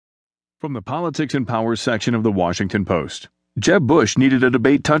From the Politics and Power section of the Washington Post. Jeb Bush needed a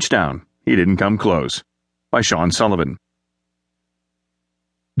debate touchdown. He didn't come close. By Sullivan.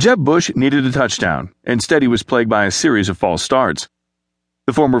 Jeb Bush needed a touchdown. Instead, he was plagued by a series of false starts.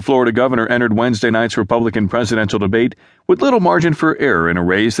 The former Florida governor entered Wednesday night's Republican presidential debate with little margin for error in a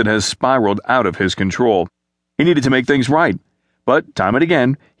race that has spiraled out of his control. He needed to make things right, but time and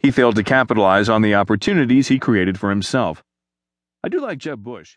again, he failed to capitalize on the opportunities he created for himself. I do like Jeb Bush.